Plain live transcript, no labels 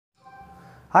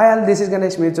Hi all, this is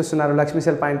Ganesh. మీరు చూస్తున్నారు Lakshmi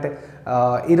cell point.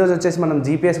 ఈరోజు వచ్చేసి మనం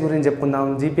జీపీఎస్ గురించి చెప్పుకుందాం.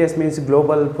 GPS means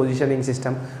global positioning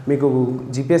system. మీకు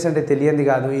జీపీఎస్ అంటే తెలియంది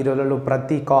కాదు. ఈ రోజుల్లో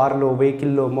ప్రతి కార్లో,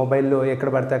 వెహికల్లో, మొబైల్లో ఎక్కడ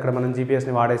పడితే అక్కడ మనం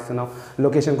జీపీఎస్ని వాడేస్తున్నాం.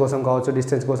 లొకేషన్ కోసం కావచ్చు,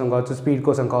 డిస్టెన్స్ కోసం కావచ్చు, స్పీడ్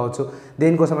కోసం కావచ్చు,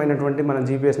 దేనికోసమైనటువంటి మనం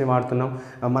జీపీఎస్ని వాడుతున్నాం.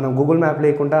 మనం గూగుల్ మ్యాప్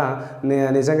లేకుండా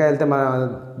నిజంగా వెళ్తే మన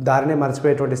దారినే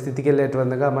మర్చిపోయేటువంటి స్థితికి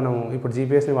వెళ్ళేటువంటిగా మనం ఇప్పుడు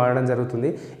జీపీఎస్ని వాడడం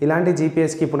జరుగుతుంది. ఇలాంటి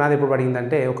జీపీఎస్కి పునాది ఎప్పుడు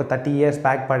పడిందంటే ఒక 30 years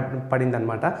బ్యాక్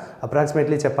పడిందనమాట.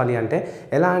 అప్రాక్సిమేట్లీ చెప్పాలి అంటే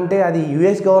ఎలా అంటే అది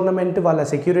యుఎస్ గవర్నమెంట్ వాళ్ళ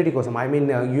సెక్యూరిటీ కోసం, ఐ మీన్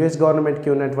యుఎస్ గవర్నమెంట్కి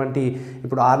ఉన్నటువంటి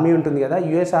ఇప్పుడు ఆర్మీ ఉంటుంది కదా,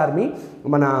 యుఎస్ ఆర్మీ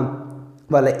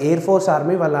వాళ్ళ ఎయిర్ ఫోర్స్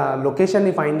ఆర్మీ వాళ్ళ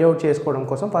లొకేషన్ని ఫైండ్ అవుట్ చేసుకోవడం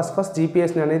కోసం ఫస్ట్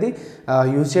జీపీఎస్ని అనేది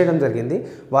యూజ్ చేయడం జరిగింది.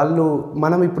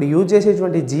 మనం ఇప్పుడు యూజ్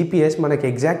చేసేటువంటి జీపీఎస్ మనకి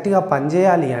ఎగ్జాక్ట్గా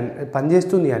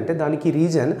పనిచేస్తుంది అంటే దానికి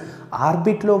రీజన్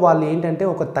ఆర్బిట్లో వాళ్ళు ఏంటంటే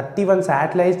ఒక 31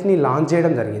 శాటిలైట్స్ని లాంచ్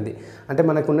చేయడం జరిగింది. అంటే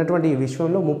మనకు ఉన్నటువంటి ఈ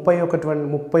విశ్వంలో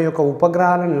 31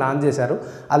 ఉపగ్రహాలను లాంచ్ చేశారు.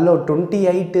 అందులో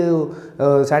 28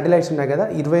 శాటిలైట్స్ ఉన్నాయి కదా,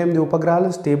 28 ఉపగ్రహాలు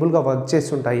స్టేబుల్గా వర్క్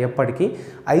చేస్తుంటాయి ఎప్పటికీ.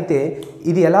 అయితే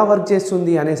ఇది ఎలా వర్క్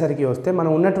చేస్తుంది అనేసరికి వస్తే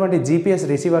మనం ఉన్నటువంటి జీపీఎస్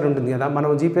రిసీవర్ ఉంటుంది కదా,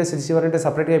 మనం జీపీఎస్ రిసీవర్ అంటే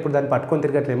సపరేట్గా ఇప్పుడు దాన్ని పట్టుకొని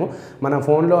తిరగట్లేము. మన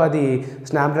ఫోన్లో అది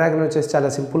స్నాప్డ్రాగన్ వచ్చేసి చాలా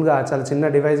సింపుల్గా, చాలా చిన్న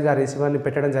డివైస్గా రిసీవర్ని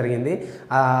పెట్టడం జరిగింది.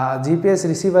 ఆ జీపీఎస్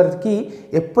రిసీవర్కి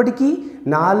ఎప్పటికీ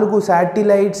 4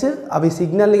 శాటిలైట్స్ అవి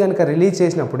సిగ్నల్ని కనుక రిలీజ్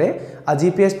చేసినప్పుడే ఆ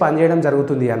జీపీఎస్ పనిచేయడం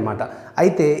జరుగుతుంది అన్నమాట.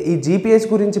 అయితే ఈ జీపీఎస్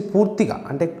గురించి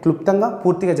క్లుప్తంగా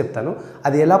పూర్తిగా చెప్తాను.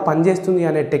 అది ఎలా పనిచేస్తుంది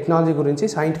అనే టెక్నాలజీ గురించి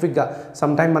సైంటిఫిక్గా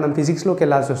సమ్టైమ్ మనం ఫిజిక్స్లోకి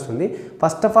వెళ్ళాల్సి వస్తుంది.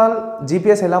 ఫస్ట్ ఆఫ్ ఆల్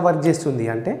జీపీఎస్ ఎలా వర్క్ చేస్తుంది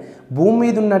అంటే భూమి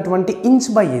మీద ఉన్నటువంటి inch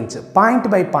by inch, point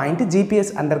by point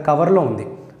GPS under కవర్లో ఉంది.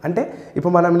 అంటే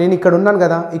ఇప్పుడు నేను ఇక్కడ ఉన్నాను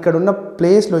కదా, ఇక్కడ ఉన్న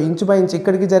ప్లేస్లో ఇంచు బై ఇంచ్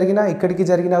ఇక్కడికి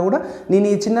జరిగినా కూడా నేను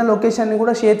ఈ చిన్న లొకేషన్ని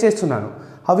కూడా షేర్ చేస్తున్నాను.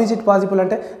 హౌ ఈజ్ ఇట్ పాసిబుల్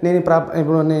అంటే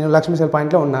ఇప్పుడు నేను లక్ష్మీ సెల్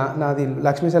పాయింట్లో ఉన్నా, నాది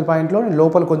లక్ష్మీ సెల్ పాయింట్లో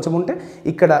లోపల కొంచెం ఉంటే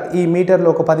ఇక్కడ ఈ మీటర్లో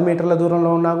ఒక 10 మీటర్ల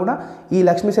దూరంలో ఉన్నా కూడా ఈ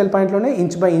Lakshmi cell పాయింట్లోనే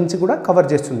inch by inch కూడా కవర్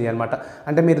చేస్తుంది అనమాట.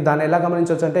 అంటే మీరు దాన్ని ఎలా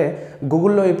గమనించవచ్చు అంటే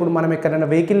గూగుల్లో ఇప్పుడు మనం ఎక్కడైనా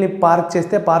వెహికల్ని పార్క్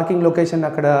చేస్తే పార్కింగ్ లొకేషన్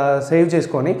అక్కడ సేవ్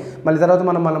చేసుకొని మళ్ళీ తర్వాత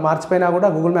మనం మార్చిపోయినా కూడా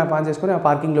గూగుల్ మ్యాప్ ఆన్ చేసుకొని ఆ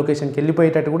పార్కింగ్ లొకేషన్కి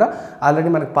వెళ్ళిపోయేటట్టు కూడా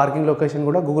ఆల్రెడీ మనకి పార్కింగ్ లొకేషన్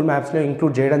కూడా గూగుల్ మ్యాప్స్లో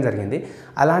ఇంక్లూడ్ చేయడం జరిగింది.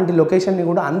 అలాంటి లొకేషన్ని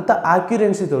కూడా అంత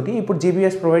యాక్యురెన్సీ తోటి ఇప్పుడు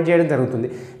జీపీఎస్ ప్రొవైడ్ చేయడం జరుగుతుంది.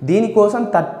 దీనికోసం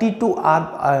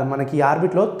మనకి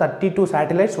ఆర్బిట్లో 32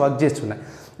 శాటిలైట్స్ వర్క్ చేస్తున్నాయి.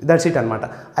 దట్స్ ఇట్ అనమాట.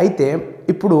 అయితే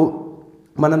ఇప్పుడు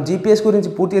మనం జీపీఎస్ గురించి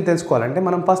పూర్తిగా తెలుసుకోవాలంటే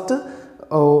మనం ఫస్ట్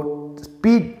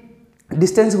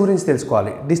డిస్టెన్స్ గురించి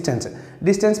తెలుసుకోవాలి.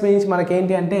 డిస్టెన్స్ మీన్స్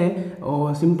మనకేంటి అంటే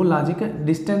సింపుల్ లాజిక్.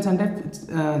 డిస్టెన్స్ అంటే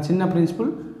చిన్న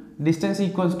principal. Distance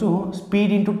equals to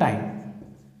speed into time.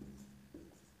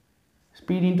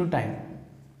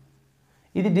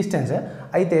 ఇది డిస్టెన్స్.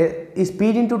 అయితే ఈ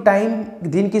స్పీడ్ ఇంటూ టైం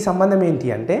దీనికి సంబంధం ఏంటి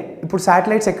అంటే ఇప్పుడు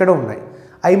శాటిలైట్స్ ఎక్కడో ఉన్నాయి,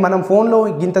 అవి మనం ఫోన్లో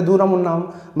ఇంత దూరం ఉన్నాం,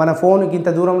 మన ఫోన్ ఇంత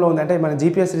దూరంలో ఉంది అంటే మన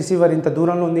జీపీఎస్ రిసీవర్ ఇంత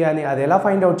దూరంలో ఉంది అని అది ఎలా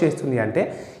ఫైండ్ అవుట్ చేస్తుంది అంటే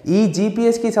ఈ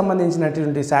జీపీఎస్కి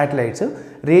సంబంధించినటువంటి శాటిలైట్స్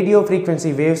రేడియో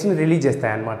ఫ్రీక్వెన్సీ వేవ్స్ని రిలీజ్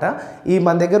చేస్తాయి అన్నమాట. ఈ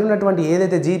మన దగ్గర ఉన్నటువంటి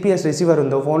ఏదైతే జీపీఎస్ రిసీవర్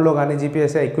ఉందో ఫోన్లో కానీ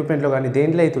జీపీఎస్ ఎక్విప్మెంట్లో కానీ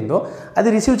దేంట్లో అవుతుందో అది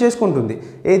రిసీవ్ చేసుకుంటుంది.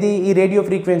 ఈ రేడియో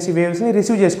ఫ్రీక్వెన్సీ వేవ్స్ని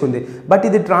రిసీవ్ చేసుకుంది. బట్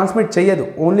ఇది ట్రాన్స్మిట్ చేయదు,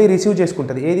 ఓన్లీ రిసీవ్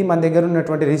చేసుకుంటుంది. మన దగ్గర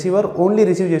ఉన్నటువంటి రిసీవర్ ఓన్లీ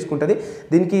రిసీవ్ చేసుకుంటుంది,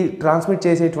 దీనికి ట్రాన్స్మిట్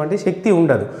చేసేటువంటి శక్తి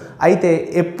ఉండదు. అయితే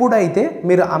ఎప్పుడైతే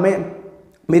మీరు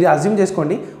అజ్యూమ్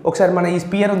చేసుకోండి, ఒకసారి మన ఈ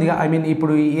స్పియర్ ఉంది, ఐ మీన్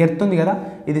ఇప్పుడు ఈ ఎర్త్ ఉంది కదా,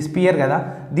 ఇది స్పియర్ కదా,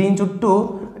 దీని చుట్టూ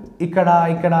ఇక్కడ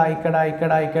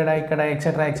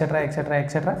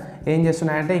ఎక్సెట్రా ఏం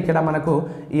చేస్తున్నాయంటే ఇక్కడ మనకు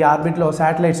ఈ ఆర్బిట్లో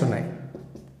శాటిలైట్స్ ఉన్నాయి.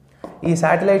 ఈ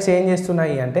శాటిలైట్స్ ఏం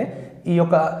చేస్తున్నాయి అంటే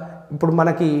ఇప్పుడు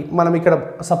మనం ఇక్కడ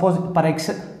సపోజ్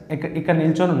పరెక్స్ ఇక్కడ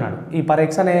నిల్చొని ఉన్నాడు. ఈ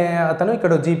పరెక్స్ అనే అతను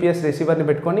ఇక్కడ జీపీఎస్ రిసీవర్ని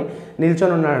పెట్టుకొని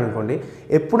నిల్చొని ఉన్నాడు అనుకోండి.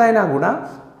 ఎప్పుడైనా కూడా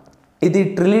ఇది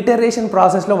ట్రిలిటరేషన్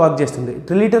ప్రాసెస్లో వర్క్ చేస్తుంది.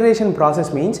 ట్రిలిటరేషన్ ప్రాసెస్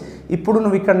మీన్స్ ఇప్పుడు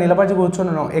నువ్వు ఇక్కడ నిలబడి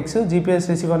కూర్చొని ఎక్స్ జీపీఎస్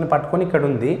రిసీవర్ని పట్టుకొని ఇక్కడ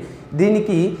ఉంది.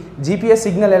 దీనికి జీపీఎస్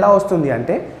సిగ్నల్ ఎలా వస్తుంది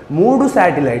అంటే 3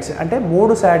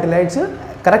 శాటిలైట్స్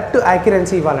కరెక్ట్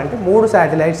యాక్యురెన్సీ ఇవ్వాలంటే 3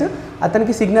 శాటిలైట్స్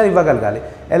అతనికి సిగ్నల్ ఇవ్వగలగాలి.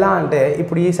 ఎలా అంటే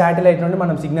ఇప్పుడు ఈ శాటిలైట్ నుండి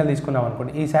మనం సిగ్నల్ తీసుకున్నాం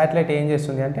అనుకోండి, ఈ శాటిలైట్ ఏం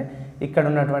చేస్తుంది అంటే ఇక్కడ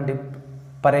ఉన్నటువంటి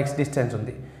పరెక్స్ డిస్టెన్స్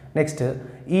ఉంది. నెక్స్ట్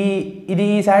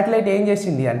ఈ శాటిలైట్ ఏం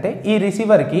చేసింది అంటే ఈ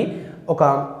రిసీవర్కి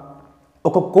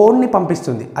ఒక కోడ్ని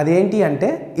పంపిస్తుంది. అదేంటి అంటే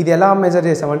ఇది ఎలా మెజర్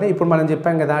చేస్తామంటే ఇప్పుడు మనం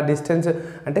చెప్పాం కదా డిస్టెన్స్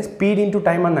అంటే స్పీడ్ ఇంటూ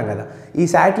టైం అన్నాం కదా. ఈ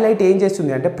శాటిలైట్ ఏం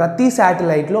చేస్తుంది అంటే ప్రతి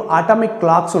శాటిలైట్లో ఆటమిక్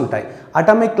క్లాక్స్ ఉంటాయి.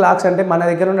 అటామిక్ క్లాక్స్ అంటే మన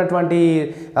దగ్గర ఉన్నటువంటి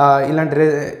ఇలాంటి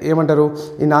ఏమంటారు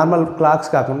ఈ నార్మల్ క్లాక్స్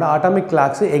కాకుండా అటామిక్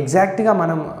క్లాక్స్ ఎగ్జాక్ట్గా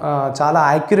మనం చాలా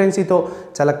యాక్యురెన్సీతో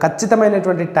చాలా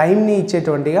ఖచ్చితమైనటువంటి టైంని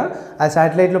ఇచ్చేటువంటిగా ఆ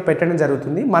శాటిలైట్లో పెట్టడం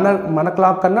జరుగుతుంది. మన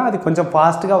క్లాక్ కన్నా అది కొంచెం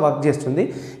ఫాస్ట్గా వర్క్ చేస్తుంది.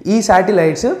 ఈ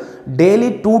శాటిలైట్స్ డైలీ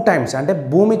 2 టైమ్స్ అంటే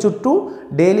భూమి చుట్టూ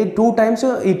డైలీ 2 టైమ్స్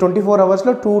ఈ 24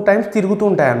 అవర్స్లో 2 టైమ్స్ తిరుగుతూ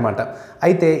ఉంటాయి అన్నమాట.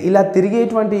 అయితే ఇలా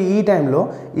తిరిగేటువంటి ఈ టైంలో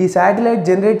ఈ శాటిలైట్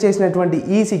జనరేట్ చేసినటువంటి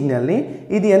ఈ సిగ్నల్ని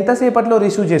ఇది ఎంతసేపట్లో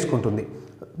రిసీవ్ చేసుకుంటుంది.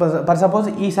 ఫర్ సపోజ్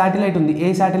ఈ శాటిలైట్ ఉంది,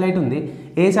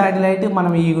 ఏ శాటిలైట్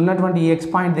మనం ఈ ఉన్నటువంటి ఈ ఎక్స్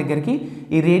పాయింట్ దగ్గరికి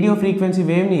ఈ రేడియో ఫ్రీక్వెన్సీ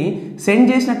వేవ్ని సెండ్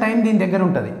చేసిన టైం దీని దగ్గర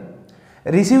ఉంటుంది.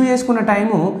 రిసీవ్ చేసుకున్న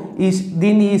టైము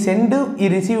దీన్ని ఈ సెండ్ ఈ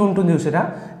రిసీవ్ ఉంటుంది చూసారా,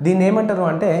 దీన్ని ఏమంటారు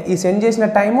అంటే ఈ సెండ్ చేసిన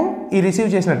టైము ఈ రిసీవ్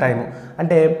చేసిన టైము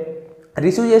అంటే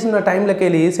రిసీవ్ చేసిన టైంలోకి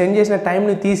వెళ్ళి సెండ్ చేసిన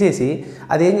టైంని తీసేసి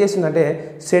అది ఏం చేస్తుందంటే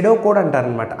సెడో కోడ్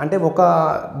అంటారనమాట. అంటే ఒక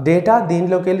డేటా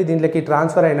దీంట్లోకి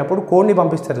ట్రాన్స్ఫర్ అయినప్పుడు కోడ్ని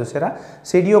పంపిస్తారు చూసారా,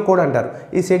 సెడియో కోడ్ అంటారు.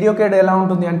 ఈ సెడియో కోడ్ ఎలా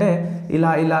ఉంటుంది అంటే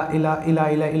ఇలా ఇలా ఇలా ఇలా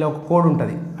ఇలా ఇలా ఒక కోడ్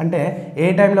ఉంటుంది. అంటే ఏ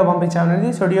టైంలో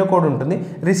పంపించామనేది సెడియో కోడ్ ఉంటుంది.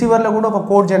 రిసీవర్లో కూడా ఒక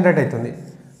కోడ్ జనరేట్ అవుతుంది,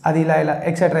 అది ఇలా ఇలా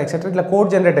ఎక్సెట్రా ఇట్లా కోడ్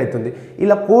జనరేట్ అవుతుంది.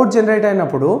 ఇలా కోడ్ జనరేట్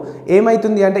అయినప్పుడు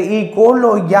ఏమవుతుంది అంటే ఈ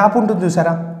కోడ్లో గ్యాప్ ఉంటుంది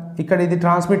చూసారా, ఇక్కడ ఇది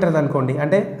ట్రాన్స్మిటర్ది అనుకోండి,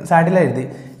 అంటే శాటిలైట్ది,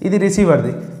 ఇది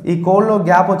రిసీవర్ది, ఈ కోడ్లో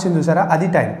గ్యాప్ వచ్చింది చూసారా, అది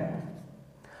టైం.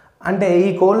 అంటే ఈ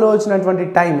కోడ్లో వచ్చినటువంటి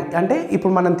టైం అంటే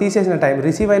ఇప్పుడు మనం తీసేసిన టైం,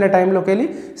 రిసీవ్ అయిన టైంలోకి వెళ్ళి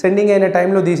సెండింగ్ అయిన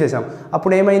టైంలో తీసేసాం.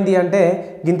 అప్పుడు ఏమైంది అంటే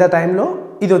ఇంత టైంలో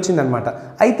ఇది వచ్చిందనమాట.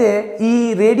 అయితే ఈ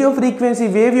రేడియో ఫ్రీక్వెన్సీ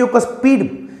వేవ్ యొక్క స్పీడ్,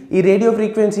 ఈ రేడియో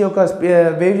ఫ్రీక్వెన్సీ యొక్క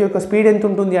వేవ్ యొక్క స్పీడ్ ఎంత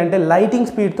ఉంటుంది అంటే లైటింగ్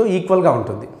స్పీడ్తో ఈక్వల్గా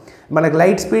ఉంటుంది. మనకు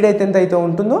లైట్ స్పీడ్ అయితే ఎంత అయితే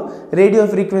ఉంటుందో రేడియో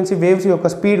ఫ్రీక్వెన్సీ వేవ్స్ యొక్క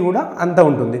స్పీడ్ కూడా అంత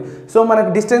ఉంటుంది. సో మనకు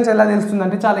డిస్టెన్స్ ఎలా తెలుస్తుంది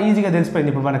అంటే చాలా ఈజీగా తెలిసిపోయింది.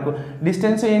 ఇప్పుడు మనకు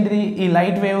డిస్టెన్స్ ఏంటిది, ఈ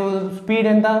లైట్ వేవ్ స్పీడ్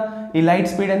ఎంత, ఈ లైట్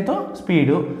స్పీడ్ ఎంతో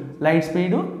లైట్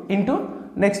స్పీడు ఇంటూ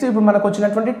నెక్స్ట్ ఇప్పుడు మనకు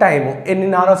వచ్చినటువంటి టైము, ఎన్ని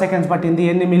నానో సెకండ్స్ పట్టింది,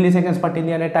 ఎన్ని మిల్లీ సెకండ్స్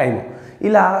పట్టింది అనే టైము.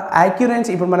 ఇలా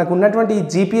యాక్యురెన్సీ ఇప్పుడు మనకు ఉన్నటువంటి ఈ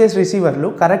జీపీఎస్ రిసీవర్లు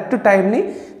కరెక్ట్ టైంని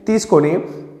తీసుకొని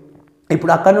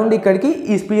ఇప్పుడు అక్కడ నుండి ఇక్కడికి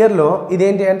ఈ స్పియర్లో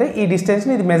ఇదేంటి అంటే ఈ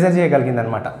డిస్టెన్స్ని ఇది మెజర్ చేయగలిగింది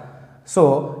అనమాట. సో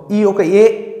ఈ ఒక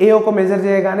ఏ ఒక మెజర్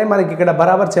చేయగానే మనకి ఇక్కడ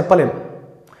బరాబర్ చెప్పలేము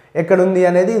ఎక్కడుంది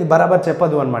అనేది, ఇది బరాబర్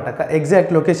చెప్పదు అనమాట,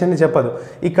 ఎగ్జాక్ట్ లొకేషన్ని చెప్పదు.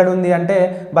 ఇక్కడ ఉంది అంటే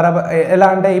బరాబర్ ఎలా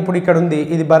అంటే ఇప్పుడు ఇక్కడ ఉంది,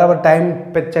 ఇది బరాబర్ టైం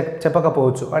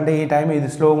చెప్పకపోవచ్చు, అంటే ఈ టైం ఇది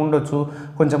స్లో ఉండొచ్చు,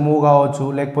 కొంచెం మూవ్ కావచ్చు,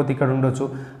 లేకపోతే ఇక్కడ ఉండొచ్చు,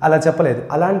 అలా చెప్పలేదు.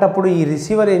 అలాంటప్పుడు ఈ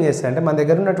రిసీవర్ ఏం చేస్తారంటే మన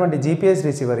దగ్గర ఉన్నటువంటి జీపీఎస్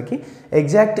రిసీవర్కి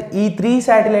ఎగ్జాక్ట్ ఈ 3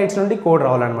 శాటిలైట్స్ నుండి కోడ్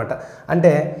రావాలన్నమాట.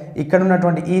 అంటే ఇక్కడ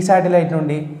ఉన్నటువంటి ఈ శాటిలైట్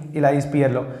నుండి ఇలా ఈ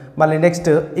స్పియర్లో, మళ్ళీ నెక్స్ట్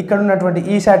ఇక్కడ ఉన్నటువంటి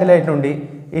ఈ శాటిలైట్ నుండి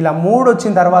ఇలా 3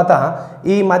 వచ్చిన తర్వాత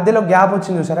ఈ మధ్యలో గ్యాప్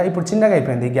వచ్చింది చూసారా, ఇప్పుడు చిన్నగా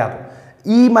అయిపోయింది ఈ గ్యాప్.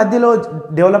 ఈ మధ్యలో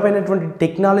డెవలప్ అయినటువంటి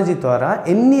టెక్నాలజీ ద్వారా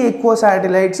ఎన్ని ఎక్కువ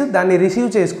శాటిలైట్స్ దాన్ని రిసీవ్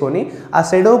చేసుకొని ఆ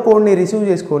సెడో కోడ్ని రిసీవ్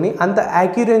చేసుకొని అంత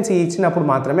యాక్యురెన్సీ ఇచ్చినప్పుడు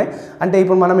మాత్రమే, అంటే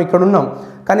ఇప్పుడు మనం ఇక్కడ ఉన్నాం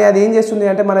కానీ అది ఏం చేస్తుంది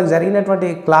అంటే మనకు జరిగినటువంటి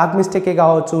క్లాక్ మిస్టేకే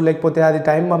కావచ్చు, లేకపోతే అది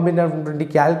టైం పంపినటువంటి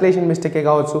క్యాలిక్యులేషన్ మిస్టేకే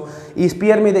కావచ్చు, ఈ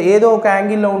స్పియర్ మీద ఏదో ఒక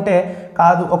యాంగిల్లో ఉంటే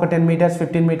కాదు ఒక 10 మీటర్స్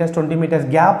 15 మీటర్స్ 20 మీటర్స్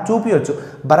గ్యాప్ చూపించవచ్చు,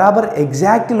 బరాబర్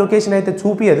ఎగ్జాక్ట్ లొకేషన్ అయితే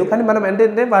చూపించదు. కానీ మనం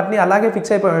ఏంటంటే వాటిని అలాగే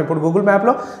ఫిక్స్ అయిపోయాం. ఇప్పుడు గూగుల్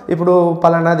మ్యాప్లో ఇప్పుడు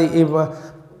పలానాది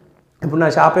ఇప్పుడు నా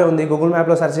షాపే ఉంది, గూగుల్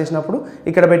మ్యాప్లో సెర్చ్ చేసినప్పుడు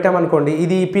ఇక్కడ పెట్టామనుకోండి,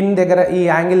 ఇది ఈ పిన్ దగ్గర ఈ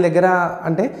యాంగిల్ దగ్గర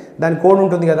అంటే దాని కోడ్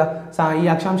ఉంటుంది కదా, ఈ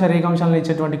అక్షాంశ రేఖాంశాలను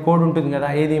ఇచ్చేటువంటి కోడ్ ఉంటుంది కదా,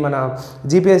 ఏది మన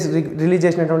జీపీఎస్ రిలీజ్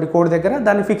చేసినటువంటి కోడ్ దగ్గర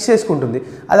దాన్ని ఫిక్స్ చేసుకుంటుంది,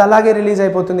 అది అలాగే రిలీజ్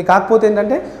అయిపోతుంది. కాకపోతే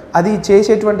ఏంటంటే అది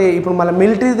చేసేటువంటి ఇప్పుడు మన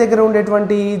మిలిటరీ దగ్గర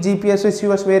ఉండేటువంటి జీపీఎస్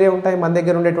రిసీవర్స్ వేరే ఉంటాయి, మన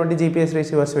దగ్గర ఉండేటువంటి జీపీఎస్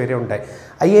రిసీవర్స్ వేరే ఉంటాయి.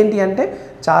 అవి ఏంటి అంటే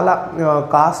చాలా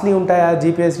కాస్ట్లీ ఉంటాయి ఆ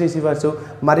జీపీఎస్ రిసీవర్స్,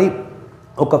 మరి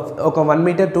ఒక 1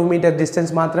 మీటర్ 2 మీటర్ డిస్టెన్స్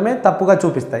మాత్రమే తప్పుగా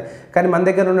చూపిస్తాయి. కానీ మన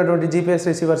దగ్గర ఉన్నటువంటి జీపీఎస్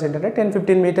రిసీవర్స్ ఏంటంటే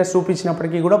 10-15 మీటర్స్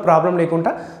చూపించినప్పటికీ కూడా ప్రాబ్లం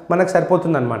లేకుండా మనకు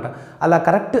సరిపోతుందన్నమాట. అలా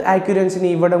కరెక్ట్ యాక్యురెన్సీని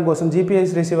ఇవ్వడం కోసం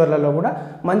జీపీఎస్ రిసీవర్లలో కూడా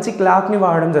మంచి క్లాక్ని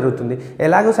వాడడం జరుగుతుంది.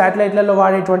 ఎలాగో శాటిలైట్లలో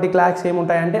వాడేటువంటి క్లాక్స్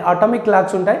ఏముంటాయంటే అటామిక్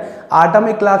క్లాక్స్ ఉంటాయి. ఆ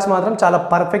అటామిక్ క్లాక్స్ మాత్రం చాలా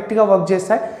పర్ఫెక్ట్గా వర్క్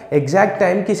చేస్తాయి, ఎగ్జాక్ట్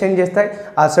టైంకి సెండ్ చేస్తాయి.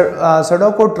 ఆ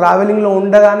సెడో కోడ్ ట్రావెలింగ్లో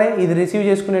ఉండగానే ఇది రిసీవ్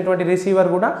చేసుకునేటువంటి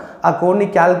రిసీవర్ కూడా ఆ కోడ్ని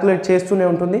క్యాల్కులేట్ చేస్తూనే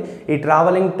ఉంటుంది. ఈ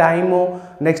ట్రావెలింగ్ టైము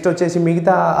నెక్స్ట్ వచ్చేసి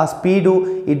మిగతా ఆ స్పీడు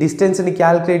ఈ డిస్టెన్స్ని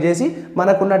క్యాల్కులేట్ చేసి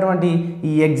మనకున్నటువంటి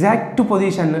ఈ ఎగ్జాక్ట్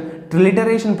పొజిషన్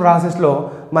ట్రిలిటరేషన్ ప్రాసెస్లో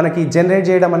మనకి జనరేట్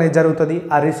చేయడం అనేది జరుగుతుంది.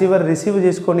 ఆ రిసీవర్ రిసీవ్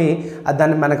చేసుకొని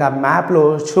దాన్ని మనకు ఆ మ్యాప్లో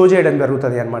షో చేయడం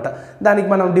జరుగుతుంది అనమాట. దానికి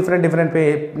మనం డిఫరెంట్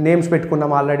నేమ్స్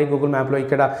పెట్టుకున్నాం ఆల్రెడీ గూగుల్ మ్యాప్లో.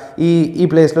 ఇక్కడ ఈ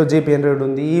ప్లేస్లో జేపీఎన్ రోడ్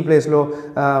ఉంది, ఈ ప్లేస్లో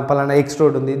పలానా ఎక్స్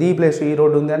రోడ్ ఉంది, ఈ ప్లేస్లో ఈ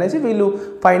రోడ్ ఉంది అనేసి వీళ్ళు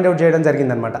ఫైండ్ అవుట్ చేయడం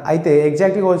జరిగిందనమాట. అయితే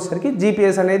ఎగ్జాక్ట్గా వచ్చేసరికి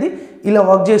జీపీఎస్ అనేది ఇలా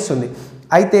వర్క్ చేస్తుంది.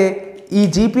 అయితే ఈ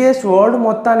జీపీఎస్ వరల్డ్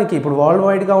మొత్తానికి ఇప్పుడు వరల్డ్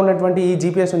వైడ్గా ఉన్నటువంటి ఈ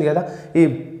జీపీఎస్ ఉంది కదా, ఈ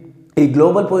ఈ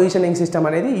గ్లోబల్ పొజిషనింగ్ సిస్టమ్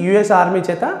అనేది యుఎస్ ఆర్మీ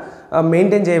చేత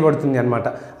మెయింటైన్ చేయబడుతుంది అనమాట.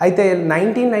 అయితే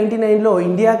 1999లో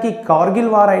ఇండియాకి కార్గిల్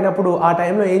వార్ అయినప్పుడు ఆ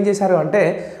టైంలో ఏం చేశారు అంటే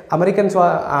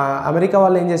అమెరికా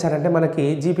వాళ్ళు ఏం చేశారంటే మనకి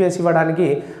జీపీఎస్ ఇవ్వడానికి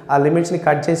ఆ లిమిట్స్ని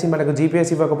కట్ చేసి మనకు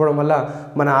జీపీఎస్ ఇవ్వకపోవడం వల్ల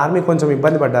మన ఆర్మీ కొంచెం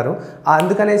ఇబ్బంది పడ్డారు.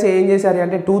 అందుకనేసి ఏం చేశారు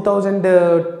అంటే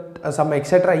 2000 సమ్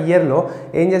ఎక్సెట్రా ఇయర్లో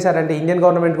ఏం చేశారంటే ఇండియన్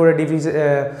గవర్నమెంట్ కూడా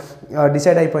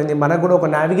డిసైడ్ అయిపోయింది, మనకు కూడా ఒక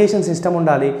నావిగేషన్ సిస్టమ్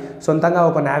ఉండాలి, సొంతంగా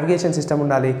ఒక నావిగేషన్ సిస్టమ్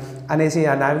ఉండాలి అనేసి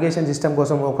ఆ నావిగేషన్ సిస్టమ్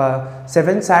కోసం ఒక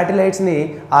 7 శాటిలైట్స్ని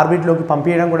ఆర్బిట్లోకి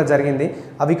పంపించడం కూడా జరిగింది.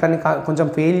 అవి కానీ కొంచెం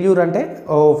ఫెయిల్యూర్ అంటే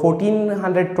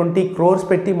 1420 crores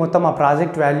పెట్టి మొత్తం ఆ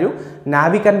ప్రాజెక్ట్ వాల్యూ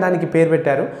నావిక్ అని దానికి పేరు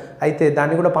పెట్టారు. అయితే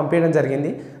దాన్ని కూడా పంపించడం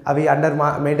జరిగింది. అవి అండర్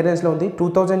మెయింటెనెన్స్లో ఉంది.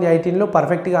 2018లో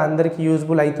పర్ఫెక్ట్గా అందరికీ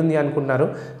యూజ్ఫుల్ అవుతుంది అనుకుంటున్నారు,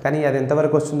 కానీ అది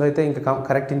ఎంతవరకు వస్తుందో అయితే ఇంకా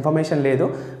కరెక్ట్ ఇన్ఫర్మేషన్ లేదు.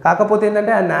 కాకపోతే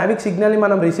ఏంటంటే ఆ నావిక్ సిగ్నల్ని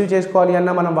మనం రిసీవ్ చేసుకోవాలి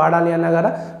అన్నా, మనం వాడాలి అన్నా కూడా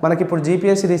మనకి ఇప్పుడు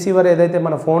జీపీఎస్ రిసీవర్ ఏదైతే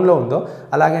మన ఫోన్లో ఉందో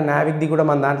అలాగే నావిక్ది కూడా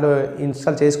మన దాంట్లో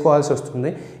ఇన్స్టాల్ చేసుకోవాల్సి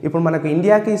వస్తుంది. ఇప్పుడు మనకు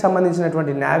ఇండియాకి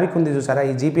సంబంధించినటువంటి నావిక్ ఉంది చూసారా,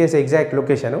 ఈ జీపీఎస్ ఎగ్జాక్ట్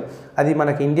లొకేషన్ అది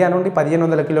మనకి ఇండియా నుండి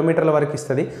 1500 కిలోమీటర్ల వరకు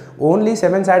ఇస్తుంది. ఓన్లీ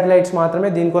 7 శాటిలైట్స్ మాత్రమే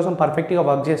దీనికోసం పర్ఫెక్ట్గా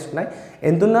వర్క్ చేస్తున్నాయి.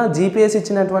 ఎంతున్నా జీపీఎస్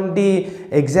ఇచ్చినటువంటి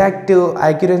ఎగ్జాక్ట్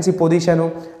యాక్యురెన్సీ పొజిషను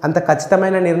అంత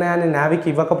ఖచ్చితమైన నిర్ణయాన్ని నావిక్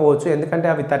ఇవ్వకపోవచ్చు, ఎందుకంటే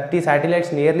అవి 30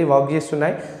 శాటిలైట్స్ నియర్లీ వర్క్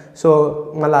చేస్తున్నాయి. సో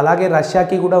మళ్ళీ అలాగే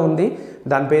రష్యాకి కూడా ఉంది,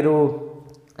 దాని పేరు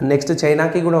నెక్స్ట్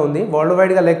చైనాకి కూడా ఉంది. వరల్డ్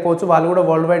వైడ్గా లేకపోవచ్చు, వాళ్ళు కూడా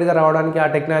వరల్డ్ వైడ్గా రావడానికి ఆ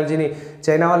టెక్నాలజీని,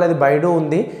 చైనా వాళ్ళది బైడో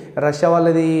ఉంది, రష్యా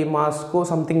వాళ్ళది మాస్కో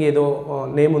సంథింగ్ ఏదో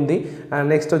నేమ్ ఉంది,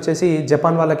 నెక్స్ట్ వచ్చేసి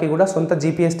జపాన్ వాళ్ళకి కూడా సొంత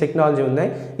జీపీఎస్ టెక్నాలజీ ఉన్నాయి.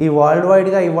 ఈ వరల్డ్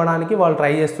వైడ్గా ఇవ్వడానికి వాళ్ళు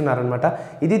ట్రై చేస్తున్నారనమాట.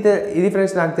 ఇది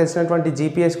ఫ్రెండ్స్ నాకు తెలిసినటువంటి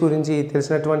జీపీఎస్ గురించి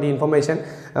తెలిసినటువంటి ఇన్ఫర్మేషన్.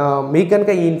 మీకు కనుక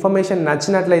ఈ ఇన్ఫర్మేషన్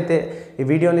నచ్చినట్లయితే ఈ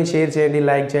వీడియోని షేర్ చేయండి,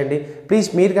 లైక్ చేయండి ప్లీజ్.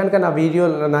 మీరు కనుక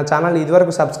నా ఛానల్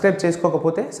ఇదివరకు సబ్స్క్రైబ్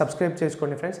చేసుకోకపోతే సబ్స్క్రైబ్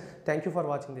చేసుకోండి friends. Thank you for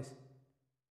watching this.